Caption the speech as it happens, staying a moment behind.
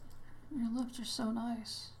lips are so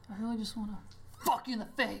nice. I really just want to fuck you in the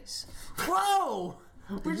face. Whoa!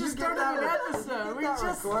 We just started an episode. We just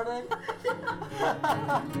recording.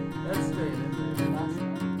 That's straight in there.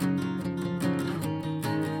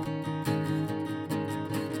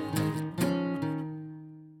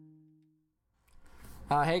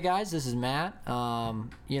 Hey guys, this is Matt.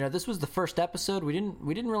 This was the first episode. We didn't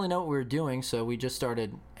really know what we were doing, so we just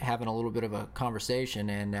started having a little bit of a conversation,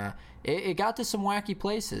 and it got to some wacky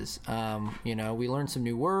places. We learned some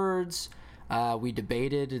new words. We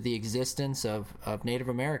debated the existence of Native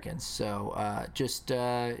Americans. So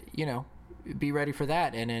be ready for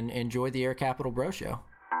that and enjoy the Air Capital Bro Show.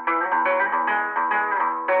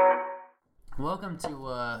 Welcome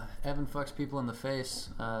to Evan Fucks People in the Face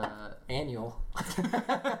Annual.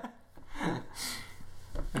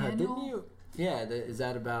 Didn't you? Yeah, is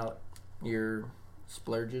that about your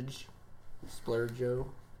splurgage? Splurgeo?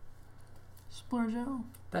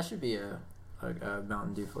 That should be a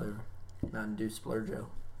Mountain Dew flavor. Mountain Dew Splurgeo.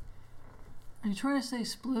 Are you trying to say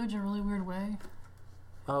splurge in a really weird way?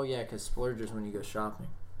 Oh yeah, because splurge is when you go shopping.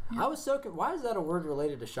 Yeah. I was why is that a word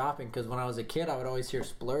related to shopping? Because when I was a kid, I would always hear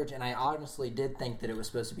splurge, and I honestly did think that it was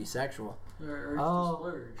supposed to be sexual. Urge to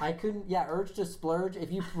splurge. I couldn't. Yeah, urge to splurge.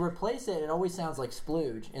 If you replace it, it always sounds like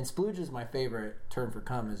splooge, and splooge is my favorite term for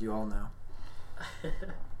cum, as you all know.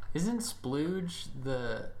 Isn't splooge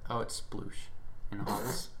it's sploosh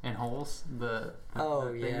in holes the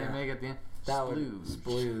thing they make at the end.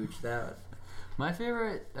 Splooge. That. My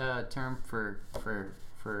favorite term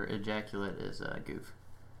for ejaculate is goof.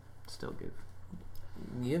 Still goof.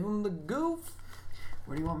 Give him the goof.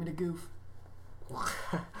 Where do you want me to goof?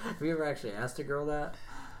 Have you ever actually asked a girl that?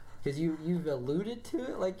 Because you've alluded to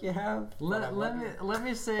it like you have. Let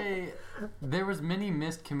me say, there was many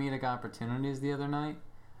missed comedic opportunities the other night.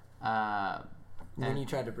 When you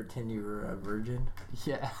tried to pretend you were a virgin?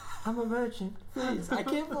 Yeah. I'm a virgin. Please. I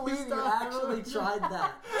can't believe you actually tried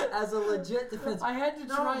that as a legit defense. I had to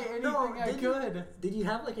try anything I could. Did you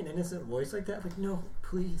have like an innocent voice like that? Like, no,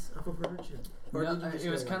 please, I'm a virgin. Or no, it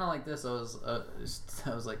was kind of like this. I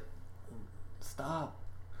was like, stop.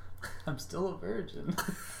 I'm still a virgin.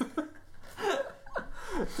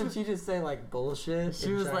 Did she just say like bullshit?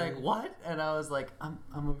 She was like, "What?" And I was like, "I'm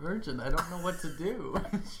a virgin. I don't know what to do."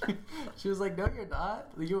 she was like, "No, you're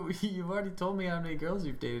not. You've already told me how many girls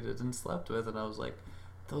you've dated and slept with." And I was like,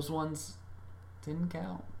 "Those ones didn't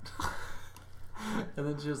count." And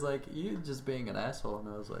then she was like, "You just being an asshole." And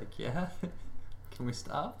I was like, "Yeah. Can we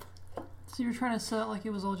stop?" So you're trying to sell it like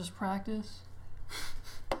it was all just practice?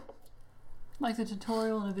 Like the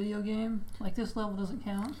tutorial in a video game? Like this level doesn't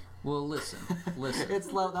count? Well, listen.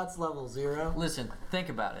 That's level 0. Listen, think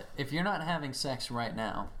about it. If you're not having sex right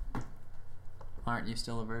now, aren't you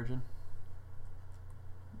still a virgin?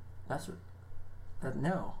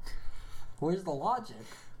 No. Where's the logic?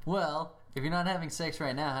 Well, if you're not having sex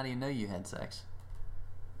right now, how do you know you had sex?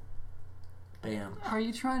 Bam. Are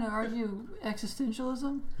you trying to argue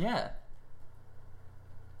existentialism? Yeah.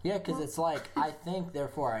 Yeah, because it's like, I think,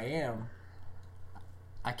 therefore I am.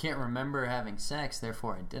 I can't remember having sex,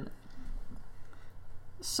 therefore I didn't.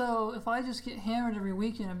 So, if I just get hammered every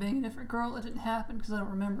weekend and bang a different girl, it didn't happen because I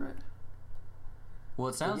don't remember it. Well,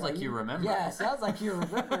 it sounds like you remember. Yeah, it sounds like you're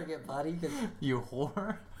remembering it, buddy. You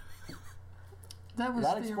whore.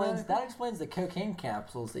 That explains the cocaine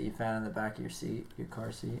capsules that you found in the back of your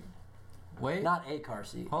car seat. Wait. Not a car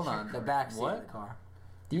seat. Hold on. The back seat of the car.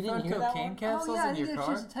 You didn't hear cocaine capsules in your car? I didn't get a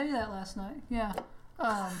chance to tell you that last night. Yeah.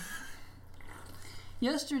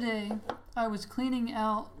 Yesterday, I was cleaning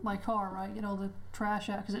out my car, right? Get all the trash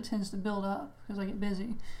out because it tends to build up because I get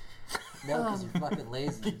busy. No, because you're fucking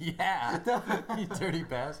lazy. Yeah. You dirty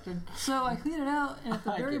bastard. So I clean it out, and at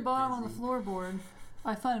the very bottom on the floorboard,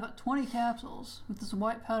 I find about 20 capsules with this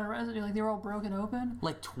white powder residue. Like they were all broken open.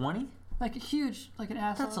 Like 20? Like a huge, like an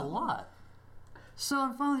asshole. That's a lot. So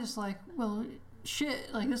I'm finally just like, well,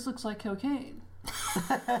 shit, like this looks like cocaine.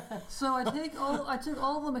 So I took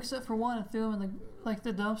all of them except for one and threw them in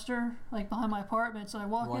the dumpster, like behind my apartment. So I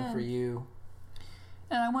walk in. One for you.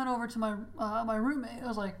 And I went over to my roommate. I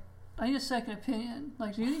was like, I need a second opinion.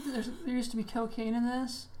 Like, do you think that there used to be cocaine in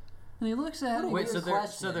this? And he looks at me. Wait, so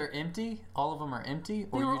they're empty? All of them are empty?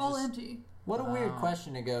 They were all empty. What a weird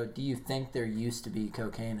question to go, do you think there used to be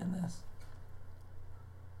cocaine in this?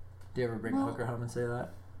 Do you ever bring a hooker home and say that?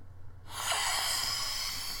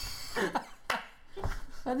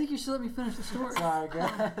 I think you should let me finish the story. Sorry, go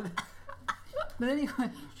ahead. But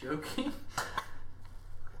anyway. Joking?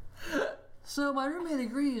 So my roommate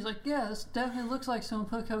agrees, like, yeah, this definitely looks like someone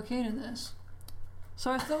put cocaine in this.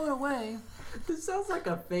 So I throw it away. This sounds like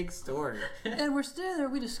a fake story. And we're standing there,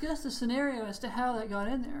 we discussed the scenario as to how that got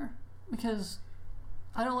in there. because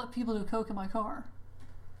I don't let people do coke in my car.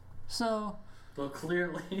 So. Well,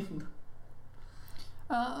 clearly.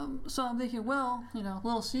 So I'm thinking, well,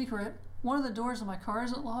 little secret. One of the doors of my car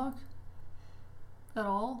isn't locked at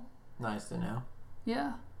all. Nice to know.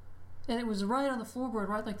 Yeah. And it was right on the floorboard,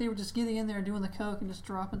 right? Like they were just getting in there and doing the coke and just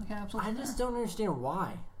dropping the capsules. I just don't understand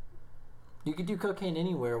why. You could do cocaine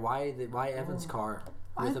anywhere. Why Evan's car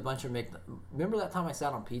with a bunch of Remember that time I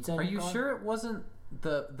sat on pizza? Are you sure it wasn't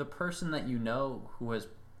the person that you know who has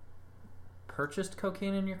purchased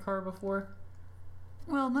cocaine in your car before?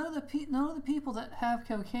 Well, none of the people that have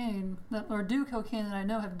cocaine or do cocaine that I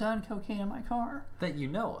know have done cocaine in my car. That you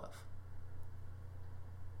know of.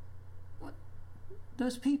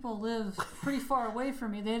 Those people live pretty far away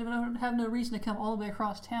from me. They don't have no reason to come all the way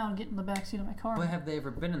across town and get in the backseat of my car. But have they ever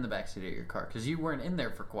been in the backseat of your car? Because you weren't in there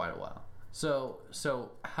for quite a while. So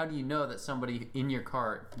how do you know that somebody in your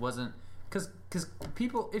car wasn't? Because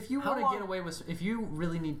people, if you want to get away with, if you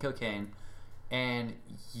really need cocaine, and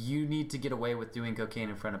you need to get away with doing cocaine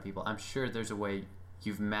in front of people, I'm sure there's a way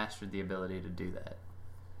you've mastered the ability to do that.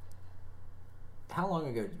 How long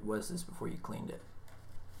ago was this before you cleaned it?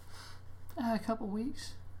 A couple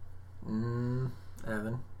weeks. Evan.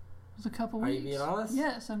 It was a couple weeks. Are you being honest?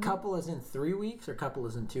 Yes. Couple as in 3 weeks or couple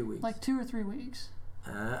as in 2 weeks? Like 2 or 3 weeks.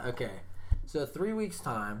 Okay. So 3 weeks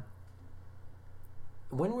time.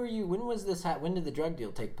 When was this when did the drug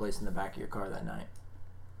deal take place in the back of your car that night?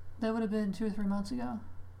 That would have been 2 or 3 months ago.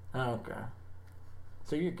 Oh, okay.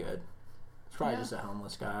 So you're good. It's probably just a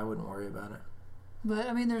homeless guy. I wouldn't worry about it. But,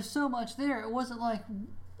 I mean, there's so much there. It wasn't like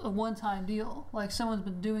a one-time deal. Like, someone's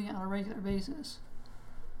been doing it on a regular basis.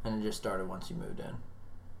 And it just started once you moved in.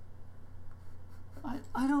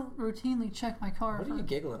 I don't routinely check my car. What are you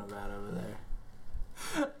giggling about over there?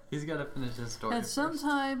 He's got to finish his story. At some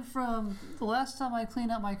time from the last time I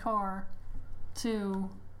cleaned out my car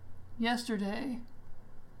to yesterday,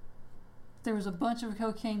 there was a bunch of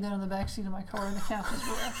cocaine done in the backseat of my car and the capsules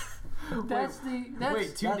were left. That's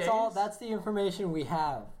 2 days? That's the information we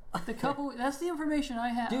have. That's the information I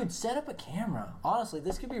have. Dude, set up a camera. Honestly,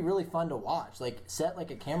 this could be really fun to watch. Like, set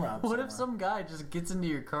like a camera up. What if some guy just gets into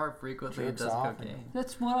your car frequently and does cocaine?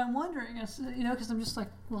 That's what I'm wondering. Because I'm just like,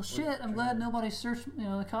 well, shit. I'm glad nobody searched.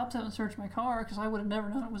 The cops haven't searched my car because I would have never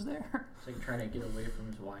known it was there. It's like trying to get away from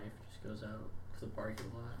his wife. Just goes out to the parking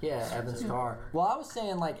lot. Yeah, Evan's car. Well, I was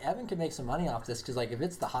saying like Evan could make some money off this because like if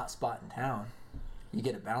it's the hot spot in town. You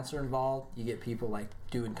get a bouncer involved. You get people like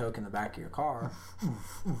doing coke in the back of your car.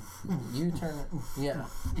 You turn it. Yeah.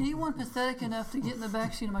 Anyone pathetic enough to get in the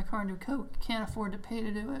backseat of my car and do coke can't afford to pay to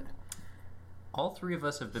do it. All three of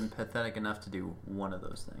us have been pathetic enough to do one of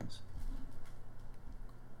those things.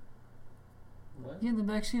 What? Get in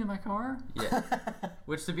the backseat of my car? Yeah.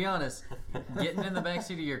 Which, to be honest, getting in the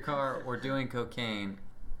backseat of your car or doing cocaine,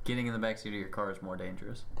 getting in the backseat of your car is more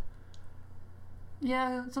dangerous.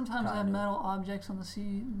 Yeah, sometimes I have metal objects on the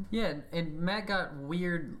seat. Yeah, and Matt got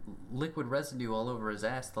weird liquid residue all over his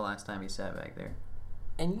ass the last time he sat back there.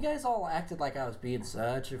 And you guys all acted like I was being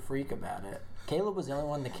such a freak about it. Caleb was the only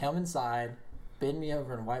one to come inside, bend me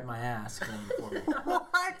over, and wipe my ass clean for me.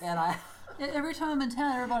 What? And every time I'm in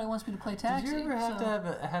town, everybody wants me to play taxi. Did you ever have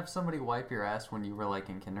to have somebody wipe your ass when you were like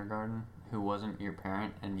in kindergarten who wasn't your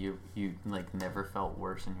parent and you like never felt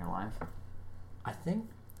worse in your life? I think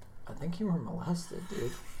you were molested,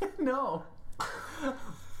 dude. No.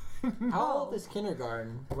 How old is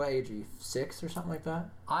kindergarten? What age are you? 6 or something like that?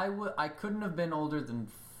 I couldn't have been older than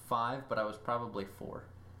 5, but I was probably 4.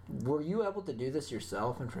 Were you able to do this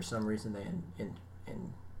yourself, and for some reason they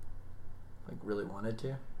like really wanted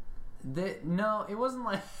to? No, it wasn't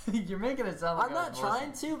like you're making it sound like I'm not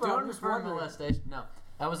trying to, but I'm just wondering. Molestation. No,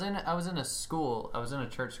 I was in a school. I was in a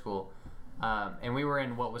church school. And we were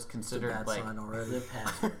in what was considered it's a bad like sign already.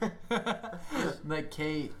 like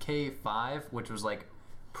K5, which was like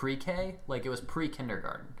pre-K, like it was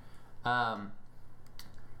pre-kindergarten.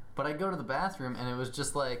 But I'd go to the bathroom and it was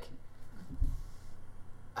just like,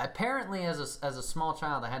 apparently as a small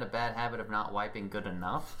child I had a bad habit of not wiping good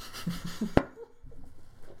enough.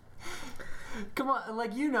 Come on,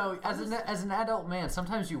 like as an adult man,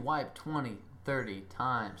 sometimes you wipe 20, 30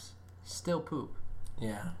 times, still poop.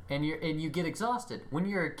 Yeah. And you get exhausted. When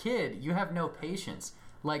you're a kid, you have no patience.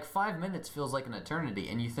 Like 5 minutes feels like an eternity,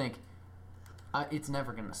 and you think it's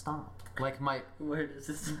never gonna stop. Like where does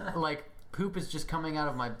this stop? Like poop is just coming out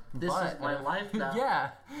of my this butt. This is my life now. Yeah.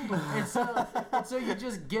 And so you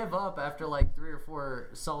just give up after like 3 or 4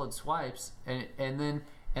 solid swipes, and then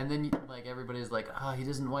you, like everybody's like, he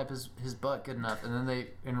doesn't wipe his butt good enough, and then they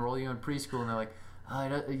enroll you in preschool, and they're like,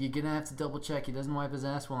 you're gonna have to double check. He doesn't wipe his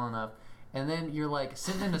ass well enough. and then you're like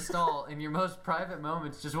sitting in a stall in your most private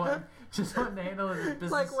moments, just wanting to handle this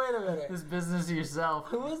business. Like, wait a minute. This business yourself.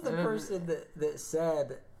 Who was the person that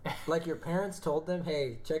said, like, your parents told them,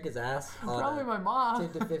 hey, check his ass on Probably a my mom.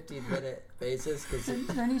 10 to 15 minute basis? Cause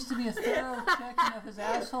There needs to be a thorough checking of his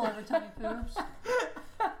asshole every time he poops.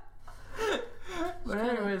 But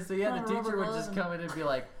anyways, so yeah, the kinda teacher rubber would just glove come in and be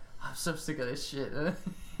like, I'm so sick of this shit. And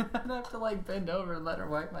I'd have to like bend over and let her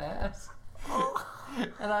wipe my ass.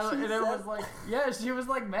 And it was like, yeah, she was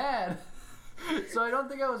like mad. So I don't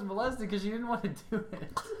think I was molested because she didn't want to do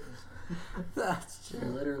it. that's You're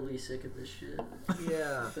true. literally sick of this shit.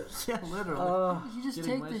 Yeah. Yeah, literally. You just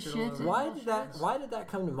Getting take my the shit shit. all over. Why did that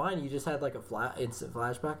come to mind? You just had like a instant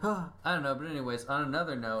flashback? I don't know, but anyways, on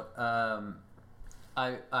another note,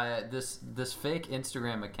 this fake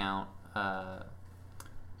Instagram account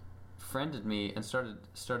friended me and started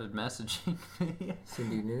messaging me.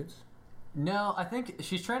 Cindy nudes? No, I think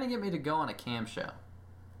she's trying to get me to go on a cam show.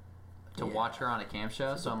 To Yeah. watch her on a cam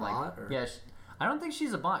show. She's So a I'm bot, like, or- yeah, I don't think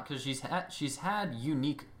she's a bot because she's had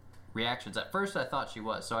unique reactions. At first, I thought she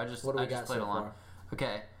was, so I just What do we just got played so along. far?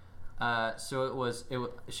 Okay, so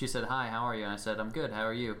she said, "Hi, how are you?" And I said, "I'm good. How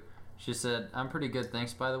are you?" She said, "I'm pretty good,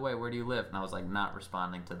 thanks. By the way, where do you live?" And I was like, not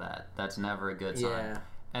responding to that. That's never a good sign. Yeah.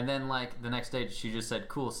 And then like the next day, she just said,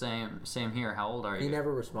 "Cool, same here. How old are you?" He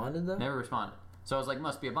never responded though? Never responded. So I was like,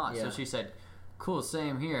 must be a bot. Yeah. So she said, "Cool,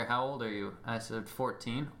 same here. How old are you?" I said,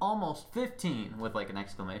 14. Almost 15 with like an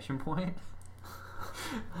exclamation point.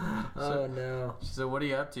 Oh no. She said, "What are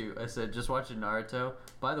you up to?" I said, "Just watching Naruto.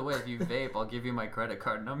 By the way, if you vape, I'll give you my credit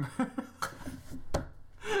card number."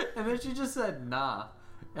 And then she just said, "Nah."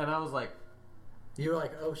 And I was like, You were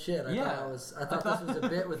like, oh shit, I Yeah. thought this was a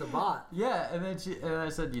bit with a bot. "Yeah." And then I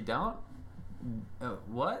said, "You don't?"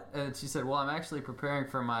 What? And she said, "Well, I'm actually preparing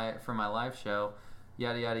for my live show.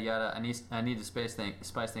 Yada yada yada. I need to spice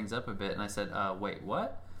things up a bit." And I said, "Wait,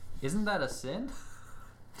 what? Isn't that a sin?"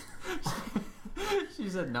 She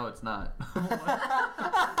said, "No, it's not."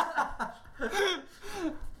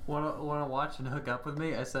 Want to watch and hook up with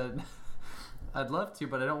me? I said, "I'd love to,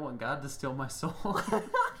 but I don't want God to steal my soul."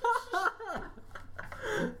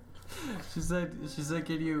 She said,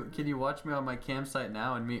 "Can you watch me on my campsite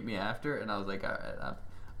now and meet me after?" And I was like, "All right,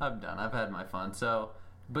 I'm done. I've had my fun." So,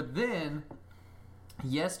 but then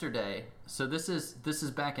yesterday, so this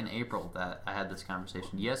is back in April that I had this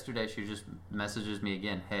conversation. Yesterday, she just messages me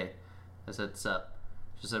again. "Hey," I said, "Sup?"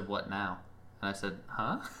 She said, "What now?" And I said,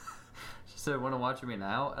 "Huh?" She said, "Want to watch me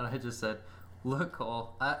now?" And I just said, "Look,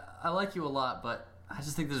 Cole, I like you a lot, but I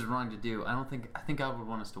just think this is wrong to do. I think God would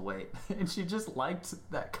want us to wait." And she just liked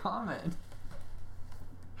that comment.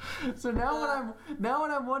 So now what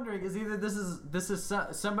I'm wondering is either this is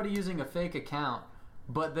somebody using a fake account,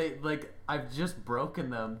 but I've just broken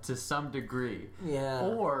them to some degree. Yeah.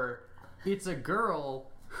 Or it's a girl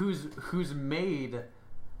who's made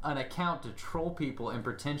an account to troll people and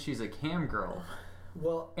pretend she's a cam girl.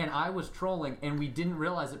 Well, And I was trolling, and we didn't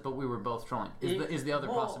realize it, but we were both trolling. Is the other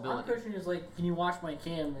My possibility? question is like, can you watch my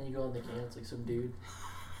cam? And you go in the cam, it's like some dude.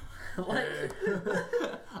 Like,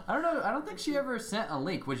 I don't know. I don't think she ever sent a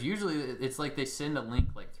link, which usually it's like they send a link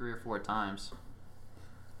like 3 or 4 times.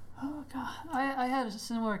 Oh god, I had a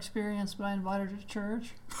similar experience, but I invited her to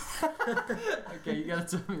church. Okay, you gotta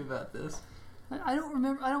tell me about this. I don't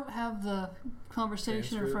remember. I don't have the conversation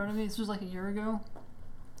in Transcript. front of me. This was like a year ago.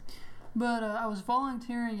 But I was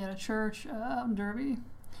volunteering at a church out in Derby,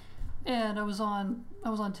 and I was on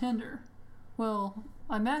Tinder. Well,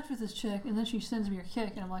 I matched with this chick, and then she sends me a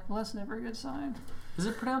kick, and I'm like, well, that's never a good sign. Is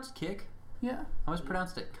it pronounced kick? Yeah. I always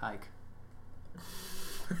pronounced it kike.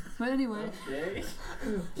 But anyway, okay.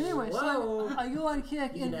 so Whoa. I go on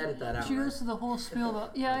kick, You and can edit that out, she right? goes to the whole spiel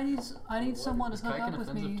about, yeah, I need someone to Is hook kike up an with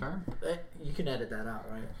offensive me. term? You can edit that out,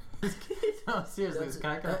 right? No, seriously, is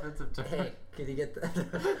kike an offensive term? Hey, can you get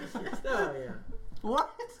that? Oh yeah. What?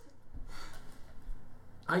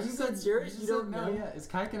 Are you said- dead serious? just You said don't no, know? Yeah, is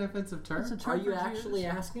kike an offensive term? It's a term Are you for actually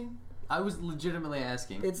Jews. asking? I was legitimately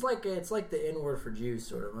asking. It's like the N word for Jews,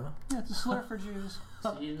 sort of, huh? Yeah, it's a slur for Jews.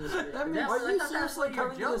 So you just, That means- Are you I thought that's seriously what your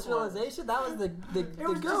coming to joke this was. realization? That was the It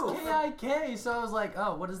was goof. just K-I-K, so I was like,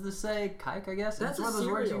 oh, what does this say? Kike, I guess? That's it's one a of those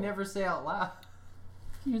words you cereal. never say out loud.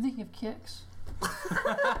 You're thinking of kicks.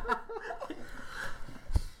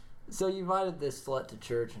 So you invited this slut to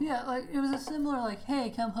church. Yeah, like it was a similar like, hey,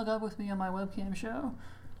 come hook up with me on my webcam show,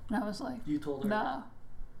 and I was like, You told her. nah,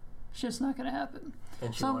 shit's not gonna happen.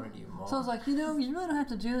 And she So- wanted you more. So I was like, you really don't have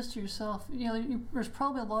to do this to yourself. There's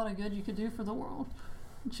probably a lot of good you could do for the world.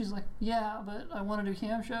 And she's like, yeah, but I want to do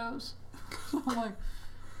cam shows. So I'm like,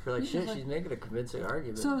 You're like, He's shit, like- she's making a convincing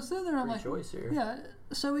argument. So I'm sitting there, I'm Free like, choice here. yeah.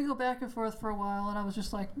 So we go back and forth for a while, and I was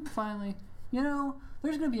just like, finally,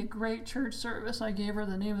 there's going to be a great church service. I gave her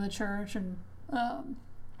the name of the church and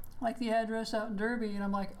like the address out in Derby, and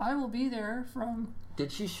I'm like, I will be there from.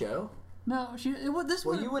 Did she show? No, this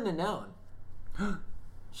Well, was. you wouldn't have known.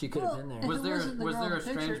 She could have Well, been if there. Was it there wasn't the was girl there in a the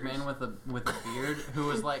strange pictures. man with a beard who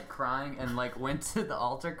was like crying and like went to the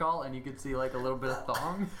altar call and you could see like a little bit of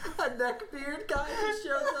thong? A neckbeard guy just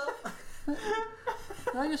shows up.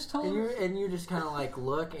 I just told her. And you just kind of like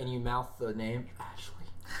look and you mouth the name Ashley,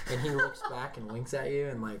 and he looks back and winks at you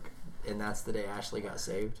and that's the day Ashley got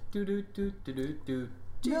saved. Do do do do do do.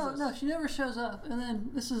 No, she never shows up. And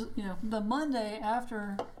then this is, the Monday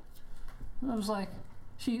after, I was like,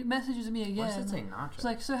 she messages me again. Why does it say nacho? She's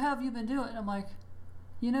like, so how have you been doing? I'm like,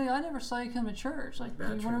 I never saw you come to church. Like, do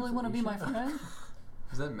Bad you really want to be my translation. friend?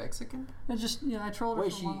 Is that Mexican? And just, I trolled her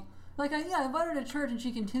Wait, for a while. Like, I invited her to church and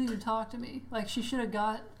she continued to talk to me. Like, she should have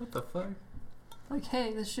got, What the fuck? like,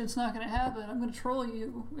 hey, this shit's not going to happen. I'm going to troll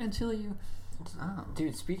you until you. Oh.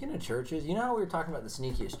 Dude, speaking of churches, you know how we were talking about the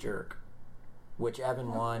sneakiest jerk, which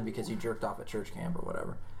Evan won because he jerked off at church camp or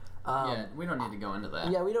whatever. Yeah, we don't need to go into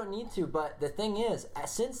that. Yeah, we don't need to, but the thing is,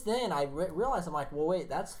 since then, I realized, I'm like, well, wait,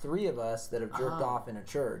 that's 3 of us that have jerked off in a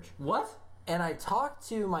church. What? And I talked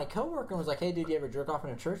to my coworker and was like, hey, dude, you ever jerk off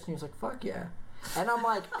in a church? And he was like, fuck yeah. And I'm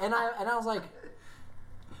like, and I was like,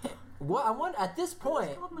 what? I want, at this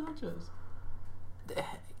point, It's called nachos.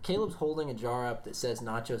 Caleb's holding a jar up that says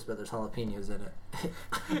nachos, but there's jalapenos in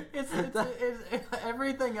it. It's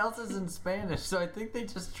everything else is in Spanish, so I think they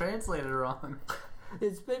just translated it wrong.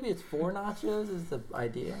 Maybe it's 4 nachos is the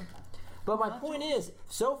idea. But my point is,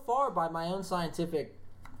 so far by my own scientific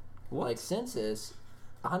census,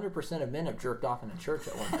 100% of men have jerked off in a church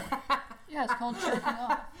at one point. Yeah, it's called jerking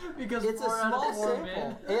off. Because It's a 4 out of small 4 sample.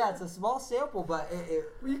 men. Yeah, it's a small sample, but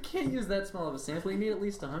Well, you can't use that small of a sample. You need at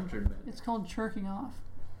least 100 men. It's called jerking off.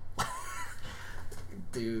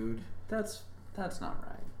 dude. That's not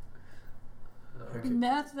right. Okay. And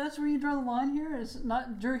that's where you draw the line here? Is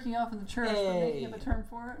not jerking off in the church, but making up a term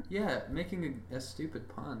for it? Yeah, making a stupid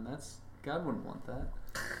pun. God wouldn't want that.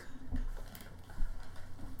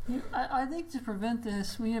 I think to prevent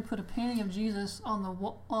this, we need to put a painting of Jesus on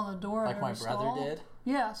the door Like of my every brother stall. did.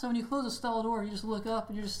 Yeah, so when you close a stall door, you just look up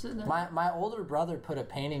and you're just sitting there. My older brother put a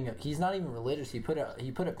painting of, he's not even religious, he put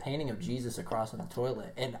a painting of Jesus across on the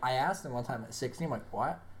toilet. And I asked him one time at 16, I'm like,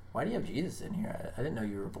 why do you have Jesus in here? I didn't know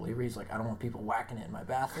you were a believer. He's like, I don't want people whacking it in my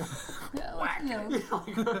bathroom. Yeah, like,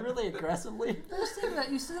 Like, really aggressively. just think about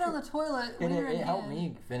it. You sit on the toilet when And you're in it helped bed,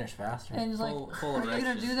 me finish faster. and he's like, Full are of you going to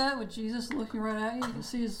righteous- do that with Jesus looking right at you? You can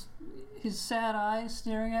see his sad eyes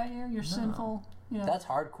staring at you. Your sinful, That's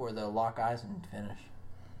hardcore though, lock eyes and finish.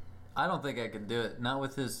 I don't think I could do it. Not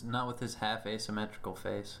with his half asymmetrical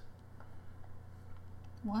face.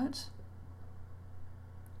 What?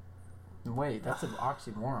 Wait, that's an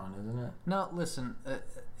oxymoron, isn't it? No, listen.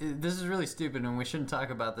 This is really stupid, and we shouldn't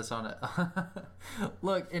talk about this on it.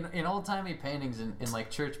 Look, in old timey paintings, in like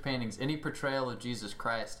church paintings, any portrayal of Jesus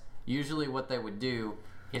Christ, usually what they would do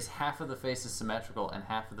is half of the face is symmetrical and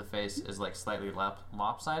half of the face is like slightly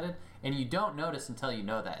lopsided, and you don't notice until you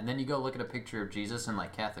know that. And then you go look at a picture of Jesus in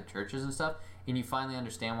like Catholic churches and stuff, and you finally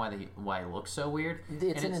understand why he looks so weird.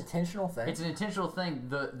 It's an intentional thing. It's an intentional thing.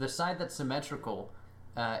 The side that's symmetrical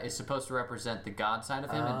is supposed to represent the God side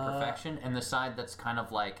of him in perfection, and the side that's kind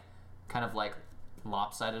of like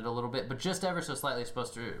lopsided a little bit, but just ever so slightly, is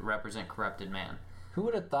supposed to represent corrupted man. Who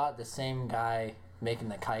would have thought the same guy making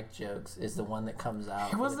the kike jokes is the one that comes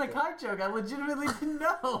out? It wasn't a kike joke. I legitimately didn't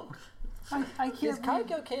know. I can't. Is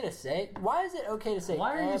kike okay to say? Why is it okay to say?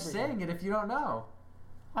 Why are you everything? saying it if you don't know?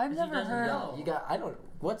 I've never Doesn't heard. know. You got. I don't.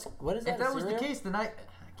 What is that? If that was the cereal? case, then I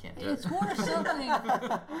can't do It's it. more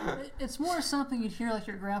something. It's more something you'd hear like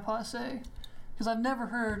your grandpa say, because I've never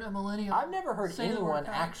heard a millennial. I've never heard say the anyone word kike.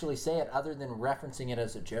 actually say it other than referencing it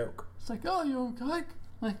as a joke. It's like, oh, you kike.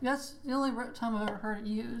 Like that's the only time I've ever heard it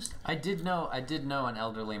used. I did know an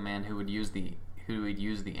elderly man who would use the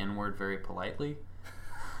N word very politely.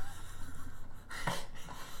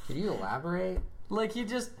 Can you elaborate? Like he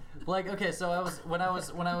just okay. So when I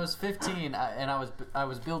was 15, and I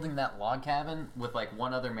was building that log cabin with like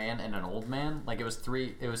one other man and an old man. Like it was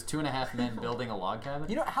 2.5 men building a log cabin.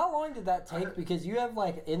 You know how long did that take? Because you have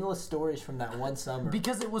like endless stories from that one summer.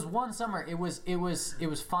 Because it was one summer. It was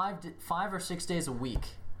 5 or 6 days a week,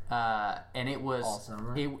 and it was all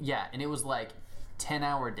summer. And it was like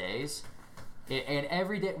 10-hour days, and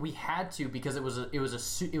every day we had to, because it was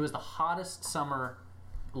the hottest summer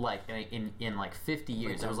like in like 50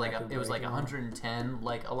 years. It was like 110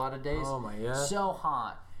 like a lot of days. Oh my god. So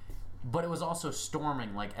hot. but it was also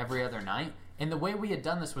storming like every other night. And the way we had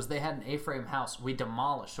done this was they had an A-frame house we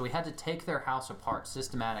demolished, so we had to take their house apart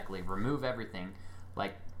systematically, remove everything,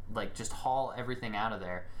 like just haul everything out of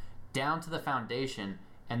there down to the foundation,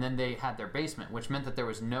 and then they had their basement, which meant that there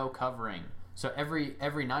was no covering. So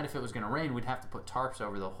every night, if it was going to rain, we'd have to put tarps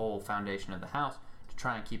over the whole foundation of the house to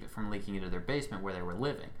try and keep it from leaking into their basement where they were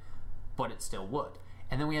living, but it still would.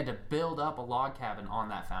 And then we had to build up a log cabin on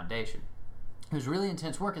that foundation. It was really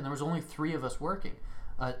intense work, and there was only 3 of us working.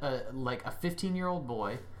 Like a 15-year-old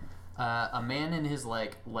boy, a man in his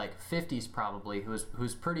like 50s probably,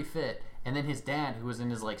 who's pretty fit, and then his dad who was in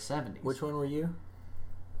his like 70s. Which one were you?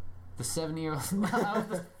 The 70-year-old. I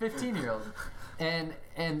was the 15-year-old,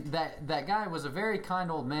 and that guy was a very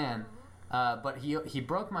kind old man, but he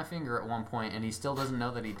broke my finger at one point, and he still doesn't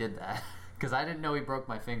know that he did that because I didn't know he broke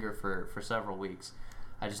my finger for several weeks.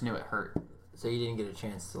 I just knew it hurt. So you didn't get a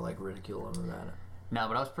chance to like ridicule him about it. No,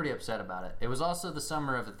 but I was pretty upset about it. It was also the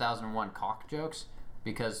summer of 1001 caulk jokes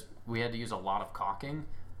because we had to use a lot of caulking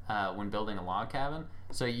when building a log cabin.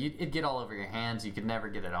 So it'd get all over your hands. You could never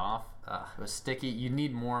get it off. It was sticky. You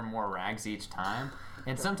need more and more rags each time.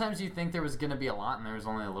 And sometimes you think there was going to be a lot and there was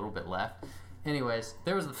only a little bit left. Anyways,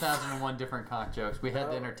 there was 1001 different caulk jokes. We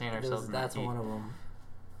had to entertain ourselves in that That's heat. one of them.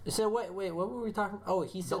 So wait, what were we talking about? Oh,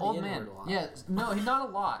 he said The old N-word man. a lot. Yeah, no, not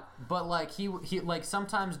a lot, but like he like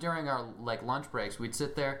sometimes during our like lunch breaks, we'd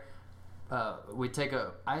sit there, we'd take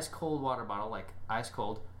a ice cold water bottle, like ice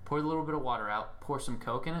cold, pour a little bit of water out, pour some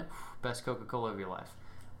Coke in it, best Coca-Cola of your life.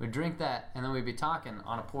 We'd drink that, and then we'd be talking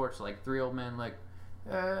on a porch like 3 old men, like,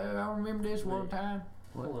 I remember this one time.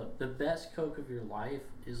 Hold up. The best Coke of your life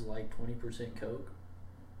is like 20% Coke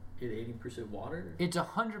and 80% water? It's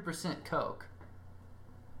 100% Coke.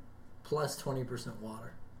 Plus 20%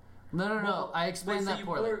 water. No. I explained that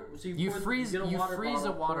poorly. You freeze a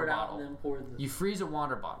water bottle. You freeze a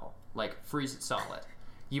water bottle, like freeze it solid.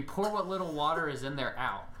 You pour what little water is in there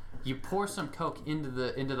out. You pour some Coke into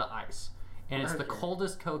the ice, and it's the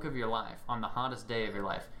coldest Coke of your life on the hottest day of your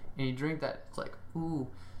life. And you drink that. It's like, ooh,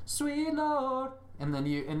 sweet Lord. And then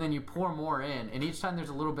you pour more in, and each time there's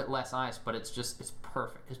a little bit less ice, but it's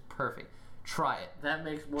perfect. It's perfect. Try it. That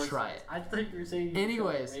makes more Try sense. it. I think you're saying.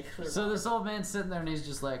 Anyways, so this old man's sitting there and he's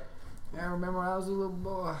just like, I remember when I was a little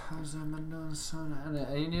boy, I was doing something,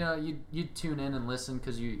 and you know, you'd tune in and listen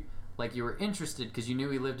because you were interested because you knew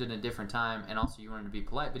he lived in a different time, and also you wanted to be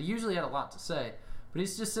polite. But he usually had a lot to say. But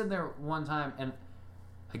he's just sitting there one time, and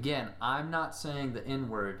again, I'm not saying the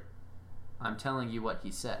N-word. I'm telling you what he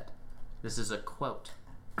said. This is a quote.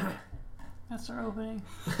 That's our opening.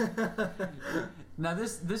 Now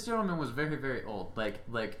this gentleman was very, very old. Like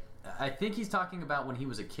I think he's talking about when he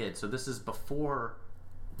was a kid. So this is before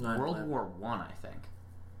 9/11. World War I, I think.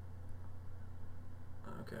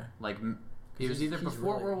 Okay. Like it was either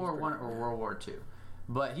before World War I or World War II.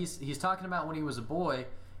 But he's talking about when he was a boy,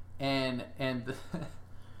 and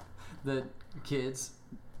the kids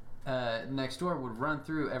next door would run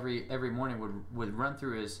through every morning would run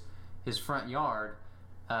through his front yard.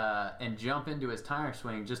 And jump into his tire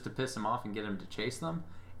swing just to piss him off and get him to chase them,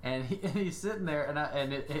 and he's sitting there,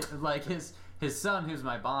 and like his son, who's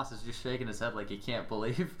my boss, is just shaking his head like he can't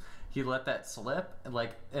believe he let that slip,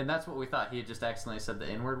 and that's what we thought. He had just accidentally said the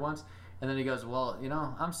N-word once, and then he goes, well, you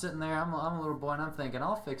know, I'm sitting there, I'm a little boy, and I'm thinking,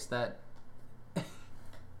 I'll fix that,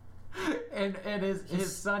 and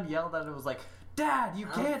his son yelled at him, was like, Dad, you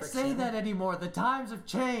can't say that anymore. The times have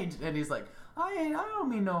changed, and he's like, I don't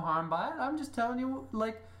mean no harm by it. I'm just telling you,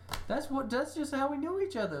 like, that's just how we knew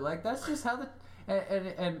each other. Like, that's just how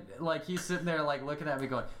and like he's sitting there like looking at me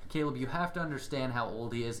going, Caleb, you have to understand how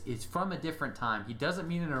old he is. It's from a different time. He doesn't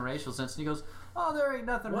mean it in a racial sense. And he goes, oh, there ain't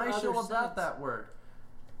nothing racial about that word.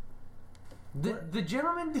 The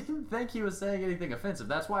gentleman didn't think he was saying anything offensive.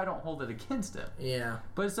 That's why I don't hold it against him. Yeah.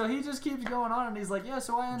 But so he just keeps going on, and he's like, yeah,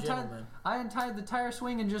 so I untied the tire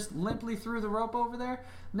swing and just limply threw the rope over there.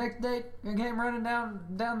 Next day, I came running down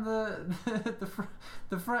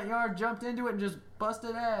the front yard, jumped into it, and just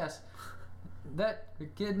busted ass. That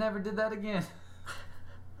kid never did that again.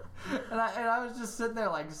 And I was just sitting there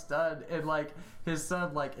like stunned, and like his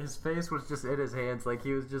son, like his face was just in his hands, like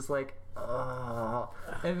he was just like, oh.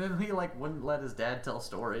 And then he like wouldn't let his dad tell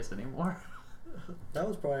stories anymore. That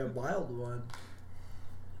was probably a wild one.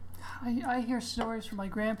 I hear stories from my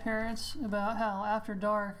grandparents about how after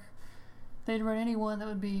dark they'd run anyone that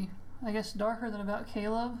would be, I guess, darker than about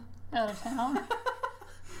Caleb out of town.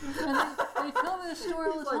 And they tell me the story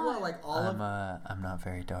all the time. What, like olive? I'm not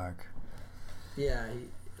very dark. Yeah,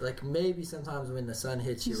 like maybe sometimes when the sun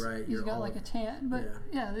hits you, right? He's got like a tan, but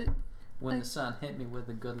yeah. When the sun hit me with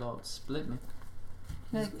a good Lord split me.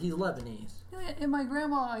 He's Lebanese. And my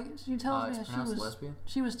grandma, she tells me It's that pronounced lesbian?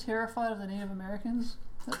 she was terrified of the Native Americans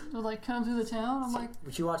that would like come through the town. I'm like,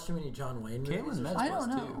 would you watch too many John Wayne movies? I don't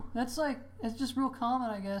know. That's like, it's just real common,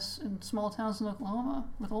 I guess, in small towns in Oklahoma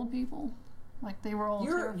with old people. Like they were all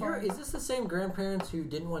terrified. Is this the same grandparents who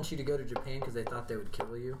didn't want you to go to Japan because they thought they would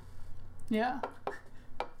kill you? Yeah.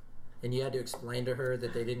 And you had to explain to her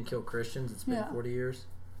that they didn't kill Christians. It's been 40 years.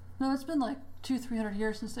 No, it's been like 200-300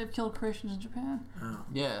 years since they've killed Christians in Japan. Oh.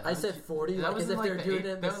 Yeah. I said 40. That was as if like they're doing it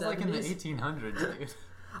in the 70s. like in the 1800s, dude.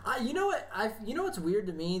 You know what? You know what's weird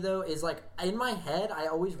to me though is like in my head I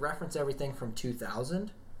always reference everything from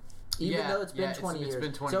 2000, even though it's been 20 years. It's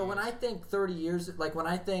been 20 so years. when I think 30 years, like when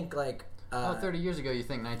I think like 30 years ago, you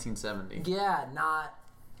think 1970? Yeah, not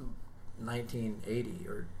 1980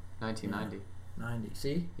 or 1990. 90.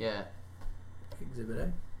 See? Yeah. Exhibit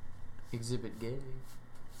A. Exhibit gay.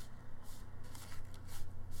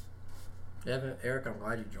 Eric, I'm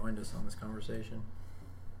glad you joined us on this conversation.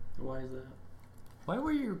 Why is that? Why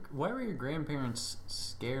were your grandparents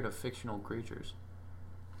scared of fictional creatures?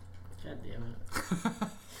 God damn it.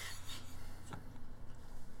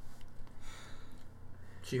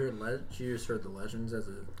 She just heard the legends as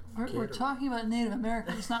a kid. We're talking about Native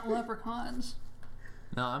Americans, not leprechauns.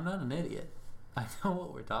 No, I'm not an idiot. I know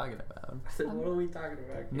what we're talking about. So what are we talking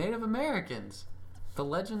about? Native Americans. The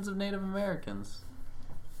legends of Native Americans.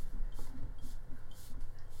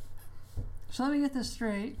 So let me get this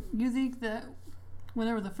straight. You think that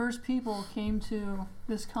whenever the first people came to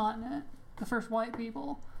this continent, the first white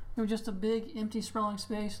people, it was just a big, empty, sprawling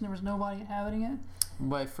space and there was nobody inhabiting it?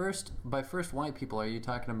 By first white people, are you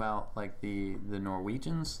talking about like the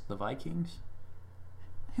Norwegians, the Vikings?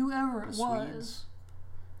 Whoever it The was. Swedes?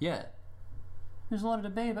 Yeah. There's a lot of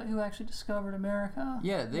debate about who actually discovered America.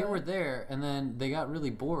 Yeah, they were there, and then they got really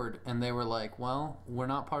bored, and they were like, well, we're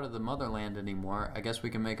not part of the motherland anymore. I guess we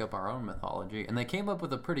can make up our own mythology. And they came up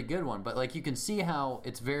with a pretty good one, but, like, you can see how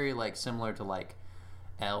it's very, like, similar to, like,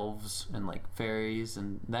 elves and, like, fairies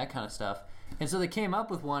and that kind of stuff. And so they came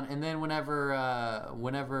up with one, and then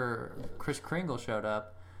whenever Kris Kringle showed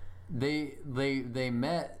up, they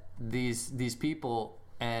met these people,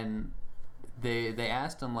 and they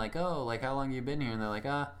asked them, like, oh, like, how long have you been here? And they're like,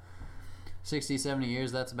 60, 70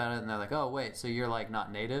 years, that's about it. And they're like, oh, wait, so you're, like,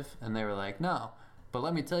 not native? And they were like, no, but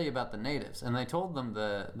let me tell you about the natives. And they told them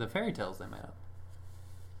the fairy tales they made up.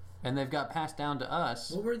 And they've got passed down to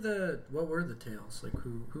us. What were the tales? Like,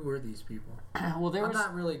 who were these people? Well, I'm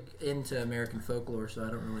not really into American folklore, so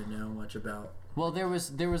I don't really know much about. Well, there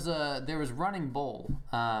was Running Bull,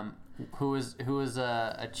 who was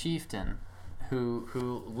a chieftain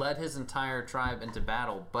who led his entire tribe into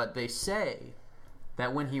battle. But they say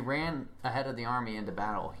that when he ran ahead of the army into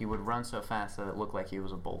battle, he would run so fast that it looked like he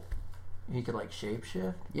was a bull. He could like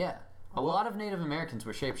shapeshift. Yeah, a lot of Native Americans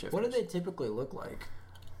were shapeshifters. What do they typically look like?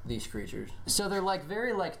 These creatures. So they're like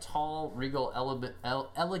very like tall, regal,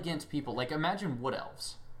 elegant people. Like imagine wood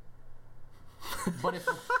elves. But if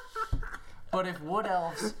wood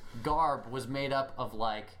elves' garb was made up of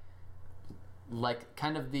like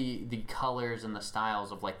kind of the colors and the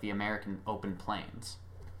styles of like the American open plains.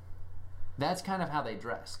 That's kind of how they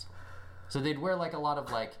dressed. So they'd wear like a lot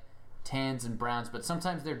of like tans and browns, but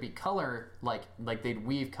sometimes there'd be color, like they'd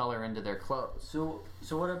weave color into their clothes.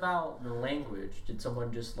 So what about the language? Did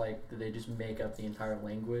they just make up the entire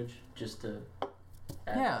language just to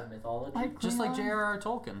add to the mythology? Just like J.R.R.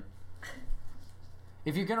 Tolkien.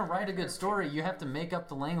 If you're gonna write a good story, you have to make up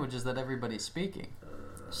the languages that everybody's speaking.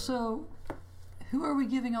 So, who are we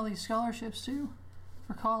giving all these scholarships to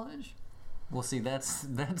for college? Well, see, that's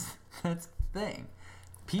the thing.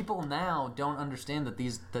 People now don't understand that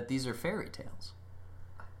these are fairy tales.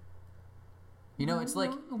 You know, it's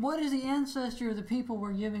like... What is the ancestor of the people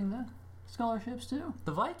we're giving the scholarships to?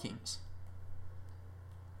 The Vikings.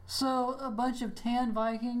 So a bunch of tan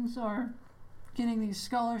Vikings are getting these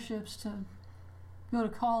scholarships to go to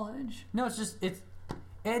college. No, it's just... It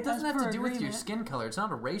doesn't have to do with your skin color. It's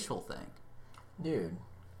not a racial thing. Dude.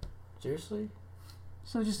 Seriously?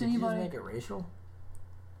 So just Did anybody... you just make it racial?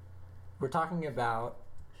 We're talking about...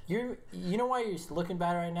 You know why you're looking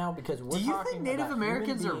bad right now? Because we're talking about... Do you think Native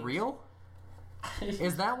Americans are real?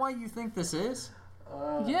 Is that why you think this is?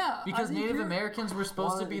 Yeah. Because Native Americans were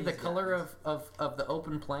supposed to be the color of the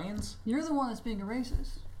open plains? You're the one that's being a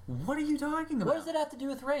racist. What are you talking about? What does it have to do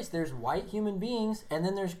with race? There's white human beings, and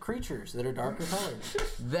then there's creatures that are darker colored.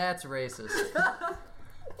 That's racist.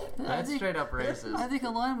 That's straight up racist. I think a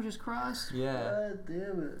line was just crossed. Yeah. God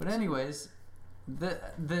damn it. But anyways,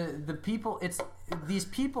 the people, these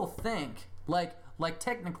people think like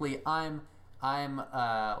technically I'm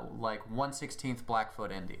like 1/16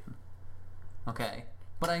 Blackfoot Indian. Okay.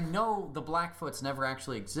 but I know the Blackfoots never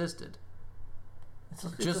actually existed.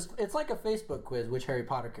 It's like a Facebook quiz. Which Harry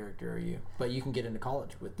Potter character are you? But you can get into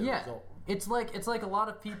college with the result. It's like a lot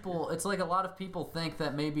of people. It's like a lot of people think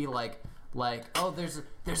that maybe like oh, there's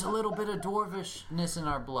a little bit of dwarvishness in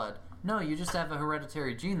our blood. No, you just have a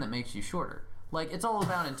hereditary gene that makes you shorter. Like, it's all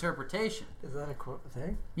about interpretation. Is that a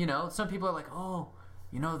thing? You know, some people are like, oh,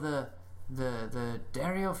 you know, the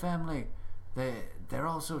Dario family, they're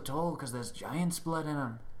all so tall because there's giant's blood in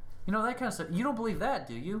them. You know, that kind of stuff. You don't believe that,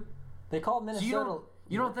 do you? They call Minnesota. So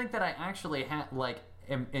you don't think that I actually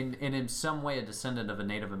am in some way a descendant of a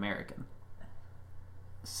Native American?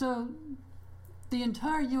 So, the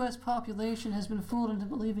entire U.S. population has been fooled into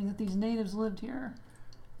believing that these natives lived here.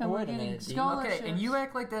 And we're getting scholarships. Okay, and you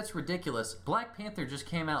act like that's ridiculous. Black Panther just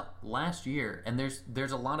came out last year, and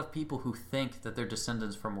there's a lot of people who think that they're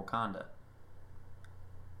descendants from Wakanda.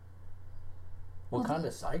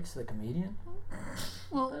 Wakanda Sykes, the comedian?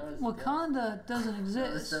 Well, Wakanda doesn't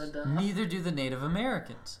exist. Neither do the Native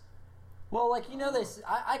Americans. Well, like, you know,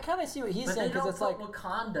 I kind of see what he's saying, because it's like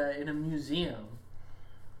Wakanda in a museum.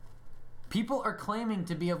 People are claiming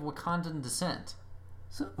to be of Wakandan descent.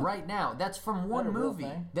 Right now, that's from one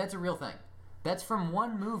movie. That's a real thing. That's from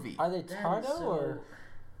one movie. Are they Tardo or?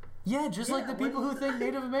 Yeah, just like the people who think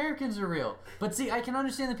Native Americans are real. But see, I can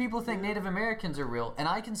understand the people who think Native Americans are real, and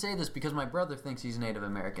I can say this because my brother thinks he's Native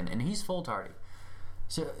American, and he's full tardy.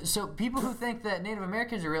 So people who think that Native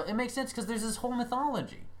Americans are real, it makes sense because there's this whole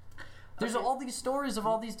mythology. There's all these stories of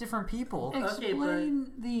all these different people.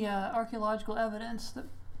 Explain the archaeological evidence that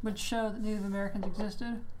would show that Native Americans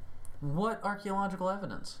existed. What archaeological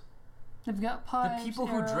evidence? They've got pipes, the people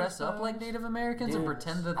who dress up like Native Americans and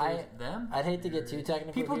pretend that they're them? I'd hate to get too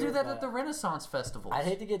technical. People do that at the Renaissance festivals. I'd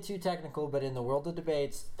hate to get too technical, but in the world of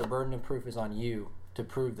debates, the burden of proof is on you to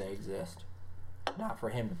prove they exist, not for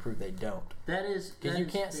him to prove they don't. That is because you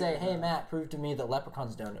can't say, "Hey, Matt, prove to me that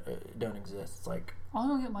leprechauns don't exist." It's like, I'll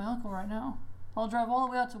go get my uncle right now. I'll drive all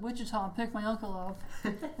the way out to Wichita and pick my uncle up,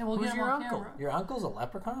 and we'll get him on camera. Your uncle's a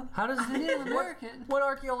leprechaun? How does he Native American? What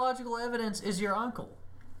archaeological evidence is your uncle?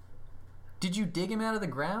 Did you dig him out of the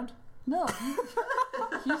ground? No,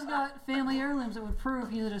 he's got family heirlooms that would prove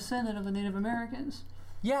he's a descendant of the Native Americans.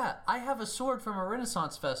 Yeah, I have a sword from a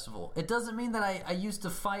Renaissance festival. It doesn't mean that I used to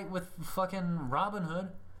fight with fucking Robin Hood.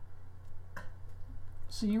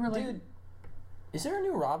 So you were like... Dude, is there a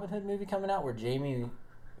new Robin Hood movie coming out where Jamie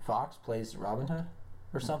Foxx plays Robin Hood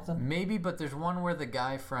or something? Maybe, but there's one where the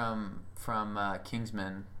guy from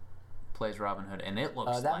Kingsman plays Robin Hood, and it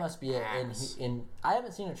looks that must be it. And I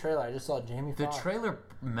haven't seen a trailer. I just saw Jamie Foxx. The trailer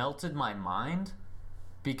melted my mind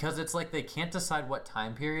because it's like they can't decide what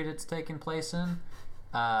time period it's taking place in,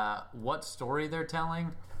 what story they're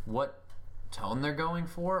telling, what tone they're going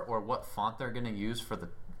for, or what font they're going to use for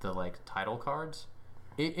the like title cards.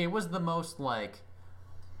 It was the most like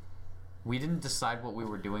we didn't decide what we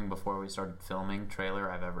were doing before we started filming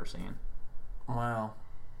trailer I've ever seen. Wow.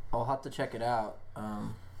 I'll have to check it out.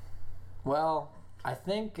 Well, I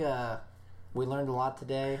think we learned a lot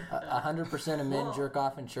today. 100% of men jerk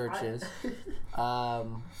off in churches.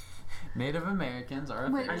 Native Americans are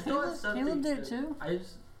a Wait, thing. Caleb did it too?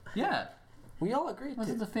 Yeah. We all agreed Was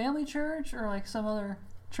it the family church or like some other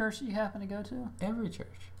church that you happen to go to? Every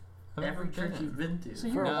church. Every church you've been to. So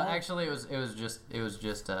no, actually, it was just.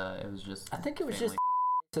 I think it was just.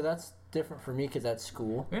 So that's different for me because that's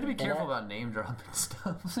school. We have to be careful about name dropping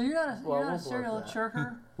stuff. So you're not a serial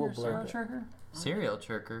churker. You're a serial churker. Serial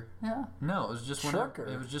churker. Yeah. No, it was just whenever.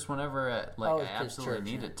 It was just whenever I absolutely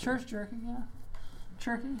needed to. Church jerking, yeah.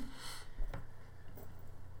 Jerky.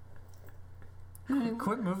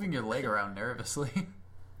 Quit moving your leg around nervously.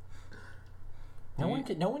 No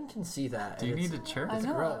one can see that. Do you need a church? I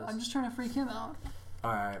know. I'm just trying to freak him out.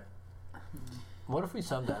 All right. What if we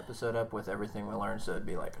summed the episode up with everything we learned? So it'd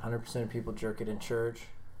be like 100% of people jerk it in church.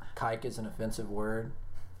 Kike is an offensive word.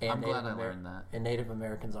 And I'm glad I learned that. And Native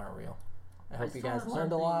Americans aren't real. I hope you guys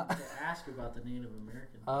learned a lot. To ask about the Native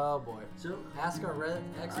Americans. Oh boy. So ask our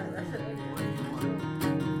expert.